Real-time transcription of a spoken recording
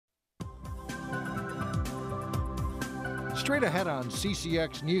Straight ahead on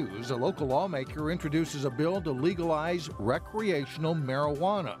CCX News, a local lawmaker introduces a bill to legalize recreational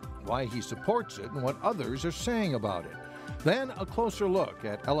marijuana, why he supports it and what others are saying about it. Then a closer look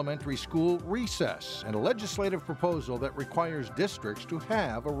at elementary school recess and a legislative proposal that requires districts to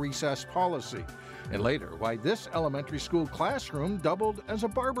have a recess policy. And later, why this elementary school classroom doubled as a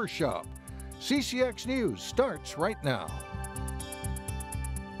barber shop. CCX News starts right now.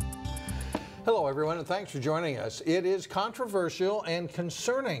 Hello everyone, and thanks for joining us. It is controversial and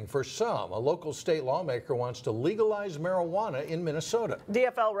concerning for some. A local state lawmaker wants to legalize marijuana in Minnesota.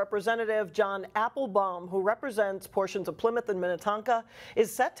 DFL Representative John Applebaum, who represents portions of Plymouth and Minnehaha,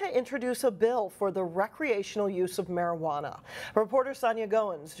 is set to introduce a bill for the recreational use of marijuana. Reporter Sonia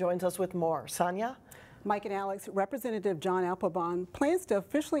Goins joins us with more. Sonia? Mike and Alex, Representative John Applebaum plans to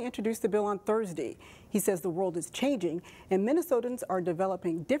officially introduce the bill on Thursday. He says the world is changing and Minnesotans are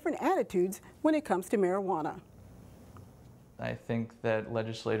developing different attitudes when it comes to marijuana. I think that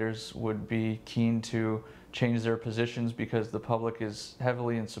legislators would be keen to change their positions because the public is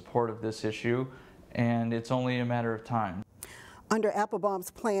heavily in support of this issue, and it's only a matter of time. Under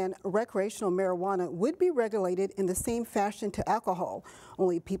Applebaum's plan, recreational marijuana would be regulated in the same fashion to alcohol.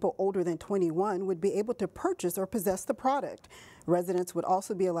 Only people older than 21 would be able to purchase or possess the product. Residents would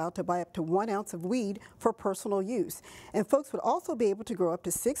also be allowed to buy up to 1 ounce of weed for personal use. And folks would also be able to grow up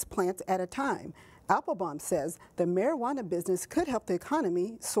to 6 plants at a time. Applebaum says the marijuana business could help the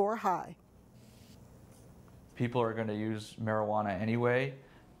economy soar high. People are going to use marijuana anyway.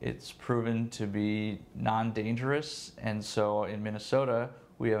 It's proven to be non-dangerous, and so in Minnesota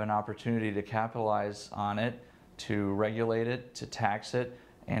we have an opportunity to capitalize on it, to regulate it, to tax it,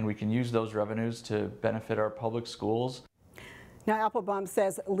 and we can use those revenues to benefit our public schools. Now, Applebaum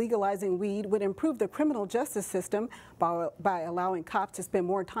says legalizing weed would improve the criminal justice system by allowing cops to spend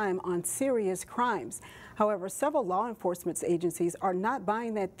more time on serious crimes. However, several law enforcement agencies are not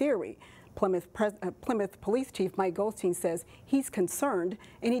buying that theory. Plymouth Police Chief Mike Goldstein says he's concerned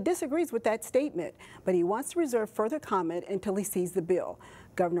and he disagrees with that statement, but he wants to reserve further comment until he sees the bill.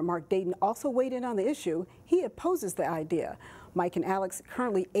 Governor Mark Dayton also weighed in on the issue. He opposes the idea. Mike and Alex,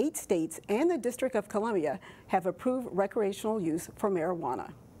 currently 8 states and the District of Columbia have approved recreational use for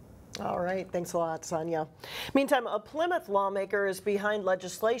marijuana. All right, thanks a lot, Sonia. Meantime, a Plymouth lawmaker is behind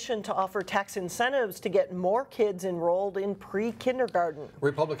legislation to offer tax incentives to get more kids enrolled in pre-kindergarten.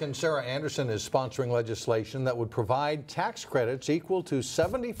 Republican Sarah Anderson is sponsoring legislation that would provide tax credits equal to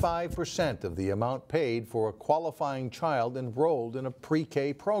 75% of the amount paid for a qualifying child enrolled in a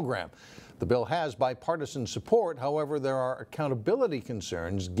pre-K program. The bill has bipartisan support. However, there are accountability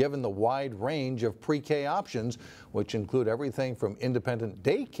concerns given the wide range of pre-K options, which include everything from independent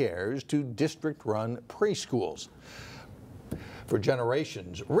daycares to district-run preschools. For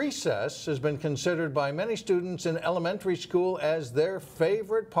generations, recess has been considered by many students in elementary school as their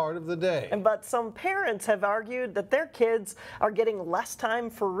favorite part of the day. But some parents have argued that their kids are getting less time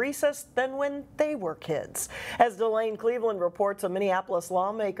for recess than when they were kids. As Delane Cleveland reports, a Minneapolis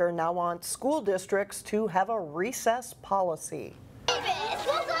lawmaker now wants school districts to have a recess policy.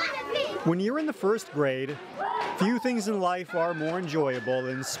 When you're in the 1st grade, few things in life are more enjoyable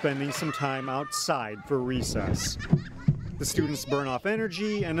than spending some time outside for recess. The students burn off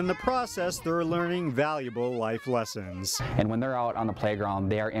energy, and in the process, they're learning valuable life lessons. And when they're out on the playground,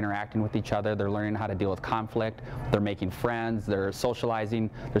 they are interacting with each other. They're learning how to deal with conflict. They're making friends. They're socializing.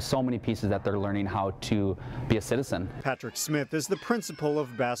 There's so many pieces that they're learning how to be a citizen. Patrick Smith is the principal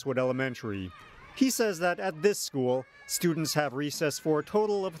of Basswood Elementary. He says that at this school, students have recess for a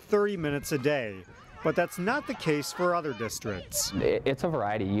total of 30 minutes a day. But that's not the case for other districts. It's a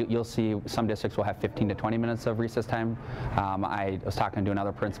variety. You'll see some districts will have 15 to 20 minutes of recess time. I was talking to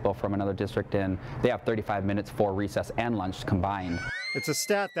another principal from another district, and they have 35 minutes for recess and lunch combined. It's a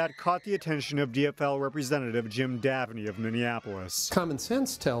stat that caught the attention of DFL Representative Jim Davney of Minneapolis. Common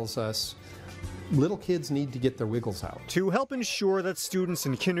sense tells us little kids need to get their wiggles out. To help ensure that students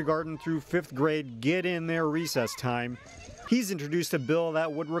in kindergarten through 5th grade get in their recess time, he's introduced a bill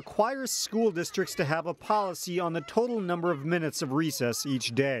that would require school districts to have a policy on the total number of minutes of recess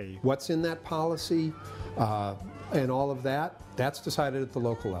each day. What's in that policy and all of that, that's decided at the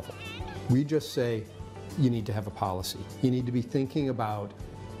local level. We just say you need to have a policy. You need to be thinking about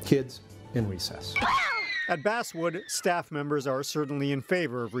kids in recess. At Basswood, staff members are certainly in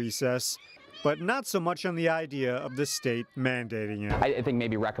favor of recess, but not so much on the idea of the state mandating it. I think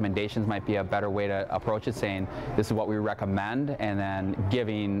maybe recommendations might be a better way to approach it, saying this is what we recommend, and then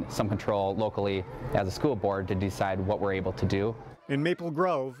giving some control locally as a school board to decide what we're able to do. In Maple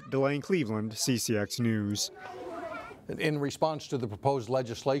Grove, Delane Cleveland, CCX News. In response to the proposed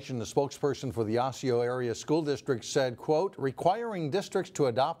legislation, the spokesperson for the Osseo Area School District said, quote, requiring districts to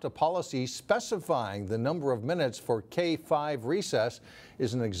adopt a policy specifying the number of minutes for K-5 recess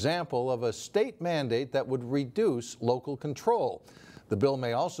is an example of a state mandate that would reduce local control. The bill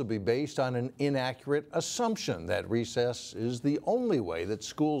may also be based on an inaccurate assumption that recess is the only way that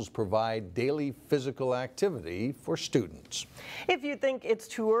schools provide daily physical activity for students. If you think it's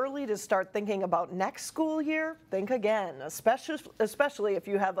too early to start thinking about next school year, think again, especially if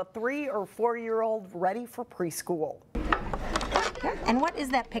you have a 3- or 4-year-old ready for preschool. And what is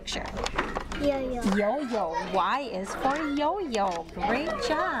that picture? Yo-yo. Yo-yo. Y is for yo-yo. Great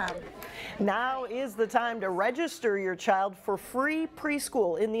job. Now is the time to register your child for free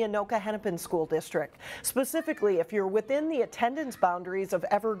preschool in the Anoka-Hennepin School District. Specifically, if you're within the attendance boundaries of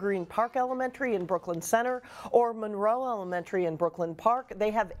Evergreen Park Elementary in Brooklyn Center or Monroe Elementary in Brooklyn Park,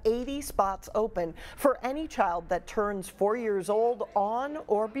 they have 80 spots open for any child that turns 4 years old on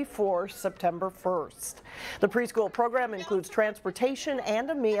or before September 1st. The preschool program includes transportation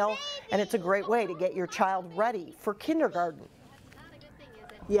and a meal, and it's a great way to get your child ready for kindergarten.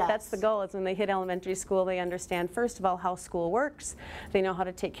 Yes. That's the goal, is when they hit elementary school, they understand, first of all, how school works. They know how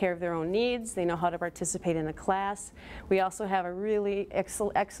to take care of their own needs. They know how to participate in the class. We also have a really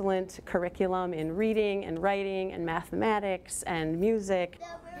excellent curriculum in reading and writing and mathematics and music.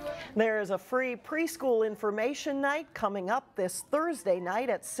 There is a free preschool information night coming up this Thursday night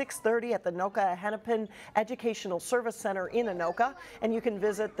at 6:30 at the Anoka-Hennepin Educational Service Center in Anoka, and you can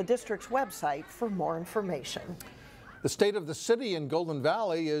visit the district's website for more information. The state of the city in Golden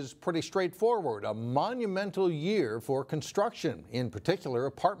Valley is pretty straightforward. A monumental year for construction, in particular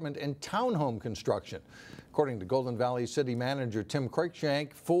apartment and townhome construction. According to Golden Valley City Manager Tim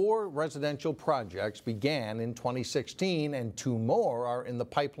Cruikshank, 4 residential projects began in 2016 and 2 more are in the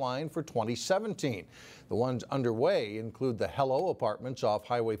pipeline for 2017. The ones underway include the Hello Apartments off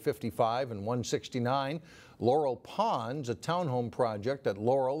Highway 55 and 169, Laurel Ponds, a townhome project at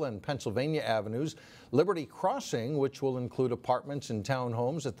Laurel and Pennsylvania Avenues, Liberty Crossing, which will include apartments and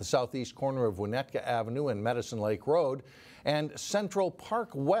townhomes at the southeast corner of Winnetka Avenue and Medicine Lake Road, and Central Park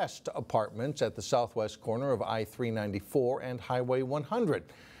West Apartments at the southwest corner of I-394 and Highway 100.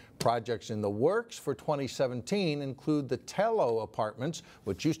 Projects in the works for 2017 include the Tello Apartments,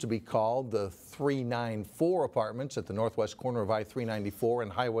 which used to be called the 394 Apartments at the northwest corner of I-394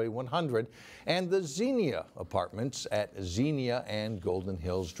 and Highway 100, and the Xenia Apartments at Xenia and Golden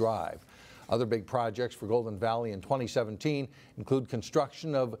Hills Drive. Other big projects for Golden Valley in 2017 include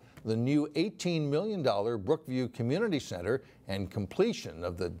construction of the new $18 million Brookview Community Center and completion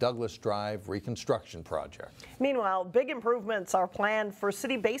of the Douglas Drive reconstruction project. Meanwhile, big improvements are planned for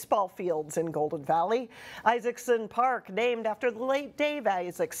city baseball fields in Golden Valley. Isaacson Park, named after the late Dave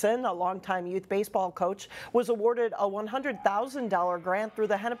Isaacson, a longtime youth baseball coach, was awarded a $100,000 grant through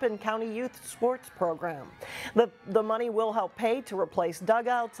the Hennepin County Youth Sports Program. The money will help pay to replace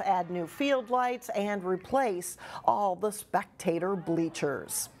dugouts, add new field lights, and replace all the spectator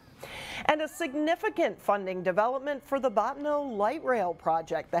bleachers. And a significant funding development for the Bottineau Light Rail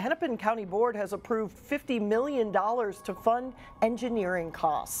project. The Hennepin County Board has approved $50 million to fund engineering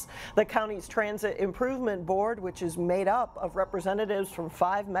costs. The county's Transit Improvement Board, which is made up of representatives from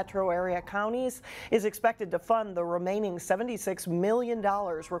 5 metro area counties, is expected to fund the remaining $76 million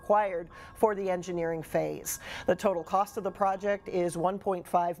required for the engineering phase. The total cost of the project is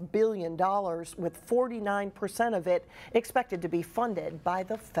 $1.5 billion, with 49% of it expected to be funded by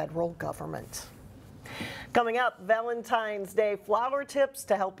the federal government. Coming up, Valentine's Day flower tips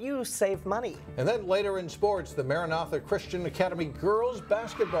to help you save money. And then later in sports, the Maranatha Christian Academy girls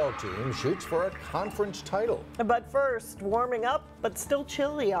basketball team shoots for a conference title. But first, warming up, but still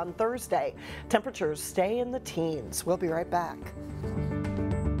chilly on Thursday. Temperatures stay in the teens. We'll be right back.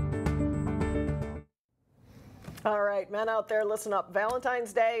 All right, men out there, listen up.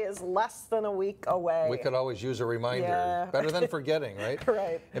 Valentine's Day is less than a week away. We could always use a reminder. Yeah. Better than forgetting, right?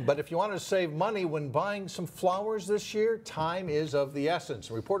 Right. But if you want to save money when buying some flowers this year, time is of the essence.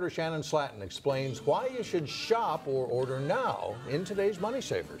 Reporter Shannon Slatton explains why you should shop or order now in today's Money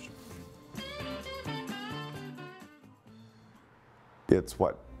Savers. It's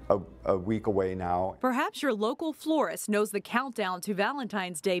what? A week away now. Perhaps your local florist knows the countdown to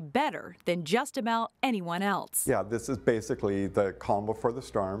Valentine's Day better than just about anyone else. Yeah, this is basically the calm before the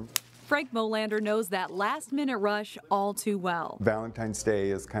storm. Frank Molander knows that last-minute rush all too well. Valentine's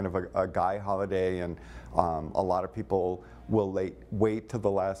Day is kind of a guy holiday, and a lot of people will wait to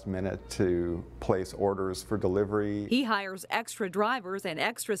the last minute to place orders for delivery. He hires extra drivers and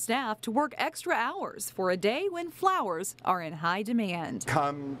extra staff to work extra hours for a day when flowers are in high demand.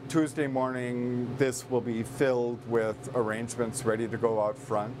 Come Tuesday morning, this will be filled with arrangements ready to go out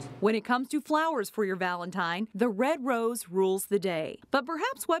front. When it comes to flowers for your Valentine, the red rose rules the day. But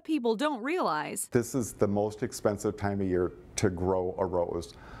perhaps what people don't realize, this is the most expensive time of year to grow a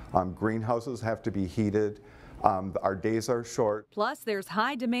rose. Greenhouses have to be heated. Our days are short. Plus, there's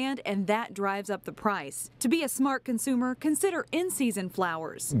high demand, and that drives up the price. To be a smart consumer, consider in-season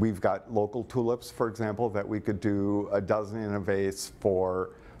flowers. We've got local tulips, for example, that we could do a dozen in a vase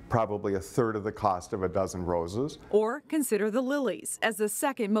for probably a third of the cost of a dozen roses. Or consider the lilies as the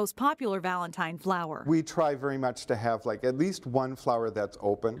second most popular Valentine flower. We try very much to have like at least one flower that's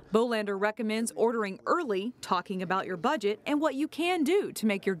open. Bolander recommends ordering early, talking about your budget and what you can do to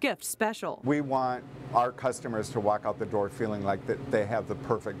make your gift special. We want our customers to walk out the door feeling like that they have the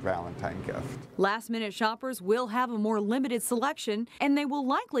perfect Valentine gift. Last-minute shoppers will have a more limited selection, and they will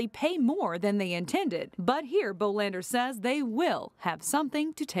likely pay more than they intended. But here, Bolander says they will have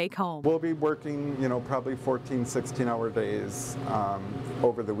something to take home. We'll be working, probably 14, 16-hour days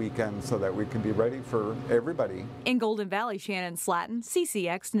over the weekend so that we can be ready for everybody. In Golden Valley, Shannon Slatton,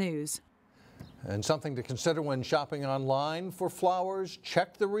 CCX News. And something to consider when shopping online for flowers,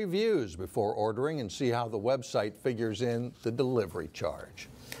 check the reviews before ordering and see how the website figures in the delivery charge.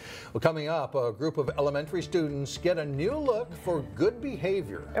 Well, coming up, a group of elementary students get a new look for good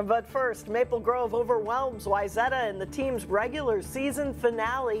behavior. But first, Maple Grove overwhelms Wayzata in the team's regular season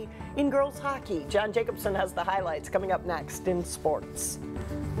finale in girls hockey. John Jacobson has the highlights coming up next in sports.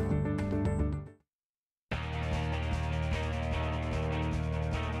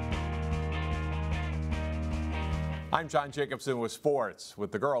 I'm John Jacobson with sports.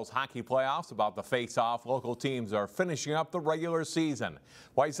 With the girls' hockey playoffs about to face off, local teams are finishing up the regular season.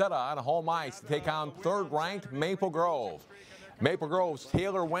 Wayzata on home ice to take on third-ranked Maple Grove. Maple Grove's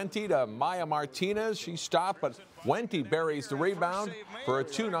Taylor Wente to Maya Martinez. She stopped, but Wente buries the rebound for a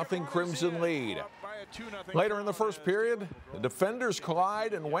 2-0 Crimson lead. Later in the first period, the defenders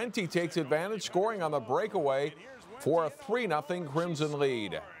collide and Wente takes advantage, scoring on the breakaway for a 3-0 Crimson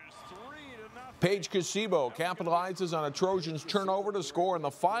lead. Paige Casibo capitalizes on a Trojans turnover to score in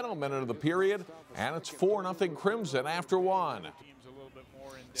the final minute of the period, and it's 4-0 Crimson after one.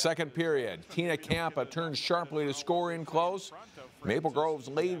 Second period, Tina Campa turns sharply to score in close. Maple Grove's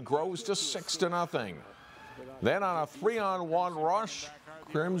lead grows to 6-0. Then on a 3-on-1 rush,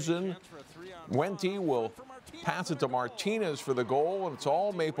 Crimson Wente will pass it to Martinez for the goal, and it's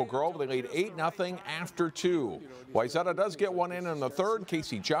all Maple Grove. They lead 8-0 after two. Wayzata does get one in the third.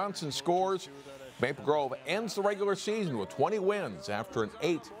 Casey Johnson scores. Maple Grove ends the regular season with 20 wins after an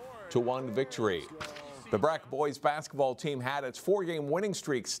 8-1 victory. The Breck boys basketball team had its 4-game winning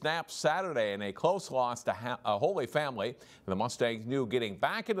streak snapped Saturday in a close loss to Holy Family. The Mustangs knew getting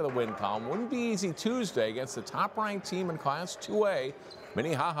back into the win column wouldn't be easy Tuesday against the top-ranked team in Class 2A,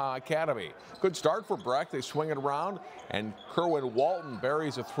 Minnehaha Academy. Good start for Breck. They swing it around, and Kerwin Walton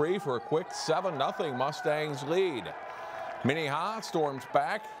buries a three for a quick 7-0 Mustangs lead. Minnehaha storms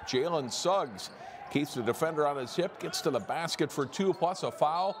back. Jalen Suggs keeps the defender on his hip, gets to the basket for two plus a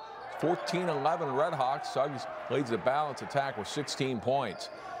foul. 14-11 Redhawks. Suggs leads the balance attack with 16 points.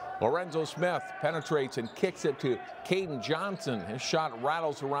 Lorenzo Smith penetrates and kicks it to Caden Johnson. His shot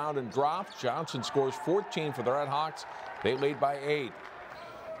rattles around and drops. Johnson scores 14 for the Redhawks. They lead by 8.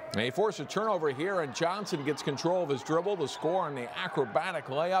 They force a turnover here, and Johnson gets control of his dribble to score on the acrobatic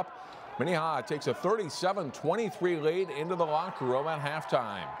layup. Minnehaha takes a 37-23 lead into the locker room at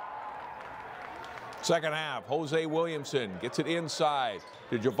halftime. Second half, Jose Williamson gets it inside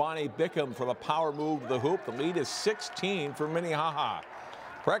to Giovanni Bickham for the power move to the hoop. The lead is 16 for Minnehaha.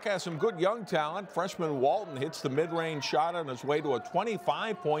 Breck has some good young talent. Freshman Walton hits the mid-range shot on his way to a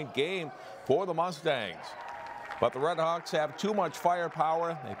 25-point game for the Mustangs. But the Redhawks have too much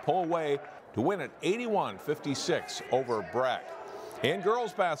firepower. They pull away to win at 81-56 over Breck. In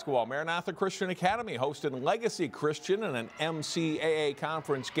girls basketball, Maranatha Christian Academy hosted Legacy Christian in an MCAA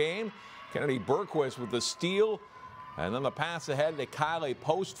conference game. Kennedy Berquist with the steal, and then the pass ahead to Kylie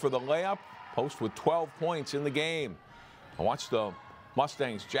Post for the layup. Post with 12 points in the game. I watch the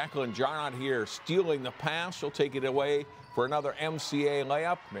Mustangs. Jacqueline Jarnot here stealing the pass. She'll take it away for another MCA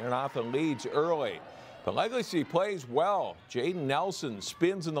layup. Maranatha leads early. The Legacy plays well. Jaden Nelson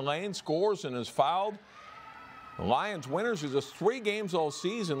spins in the lane, scores, and is fouled. The Lions winners of just 3 games all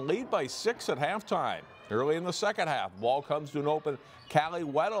season lead by 6 at halftime. Early in the second half, ball comes to an open Callie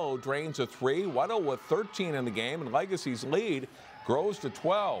Weddle, drains a 3. Weddle with 13 in the game, and Legacy's lead grows to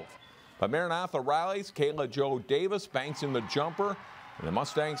 12. But Maranatha rallies. Kayla Jo Davis banks in the jumper, and the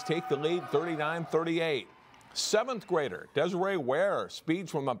Mustangs take the lead 39-38. 7th grader Desiree Ware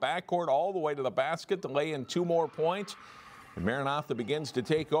speeds from the backcourt all the way to the basket to lay in 2 more points, and Maranatha begins to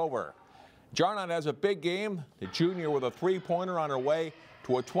take over. Jarnot has a big game. The junior with a 3-pointer on her way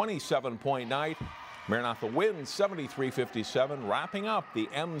to a 27-point night. Maranatha wins 73-57, wrapping up the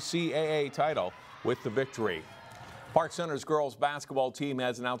MCAA title with the victory. Park Center's girls basketball team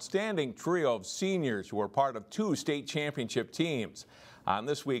has an outstanding trio of seniors who are part of 2 state championship teams. On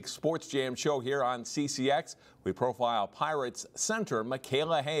this week's Sports Jam show here on CCX, we profile Pirates center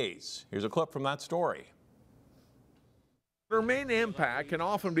Mikayla Hayes. Here's a clip from that story. Her main impact can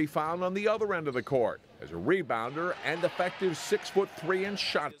often be found on the other end of the court as a rebounder and effective 6'3"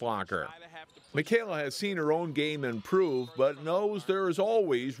 shot blocker. Mikayla has seen her own game improve, but knows there is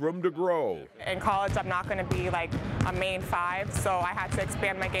always room to grow. In college, I'm not going to be like a main 5, so I had to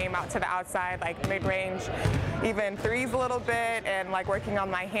expand my game out to the outside, like mid-range, even threes a little bit, and like working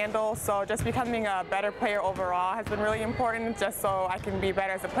on my handle. So just becoming a better player overall has been really important, just so I can be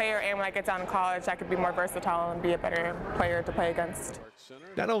better as a player, and when I get down to college, I could be more versatile and be a better player to play against.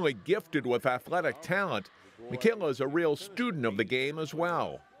 Not only gifted with athletic talent, Mikayla is a real student of the game as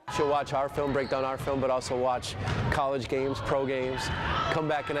well. She'll watch our film, break down our film, but also watch college games, pro games, come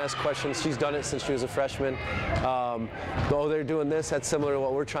back and ask questions. She's done it since she was a freshman. Oh, they're doing this, that's similar to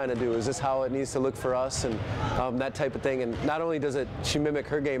what we're trying to do. Is this how it needs to look for us? And that type of thing. And not only does she mimic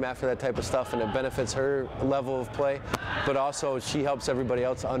her game after that type of stuff, and it benefits her level of play, but also she helps everybody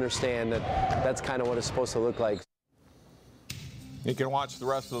else understand that that's kind of what it's supposed to look like. You can watch the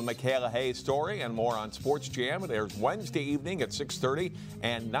rest of the Mikayla Hayes story and more on Sports Jam. It airs Wednesday evening at 6:30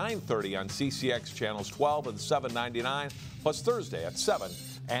 and 9:30 on CCX channels 12 and 799, plus Thursday at 7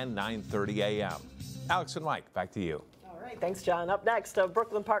 and 9:30 a.m. Alex and Mike, back to you. All right, thanks, John. Up next, a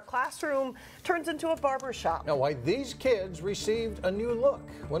Brooklyn Park classroom turns into a barber shop. Now, why these kids received a new look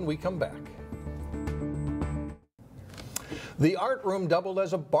when we come back. The art room doubled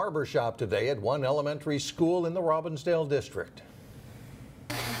as a barber shop today at one elementary school in the Robbinsdale district.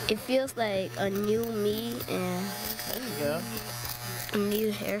 It feels like a new me and a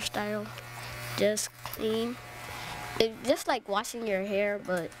new hairstyle, just clean. It's just like washing your hair,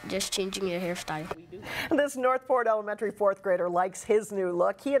 but just changing your hairstyle. This Northport Elementary 4th grader likes his new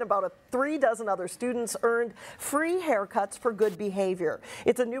look. He and about 3 dozen other students earned free haircuts for good behavior.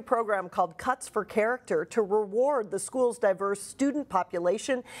 It's a new program called Cuts for Character to reward the school's diverse student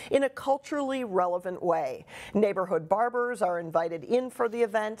population in a culturally relevant way. Neighborhood barbers are invited in for the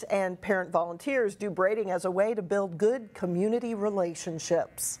event, and parent volunteers do braiding as a way to build good community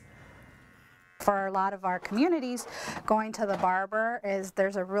relationships. For a lot of our communities, going to the barber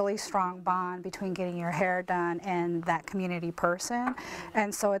there's a really strong bond between getting your hair done and that community person.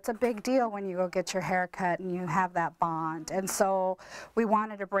 And so it's a big deal when you go get your hair cut and you have that bond. And so we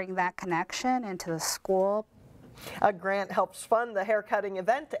wanted to bring that connection into the school. A grant helps fund the haircutting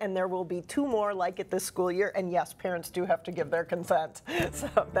event, and there will be 2 more like it this school year. And yes, parents do have to give their consent.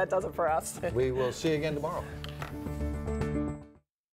 So that does it for us. We will see you again tomorrow.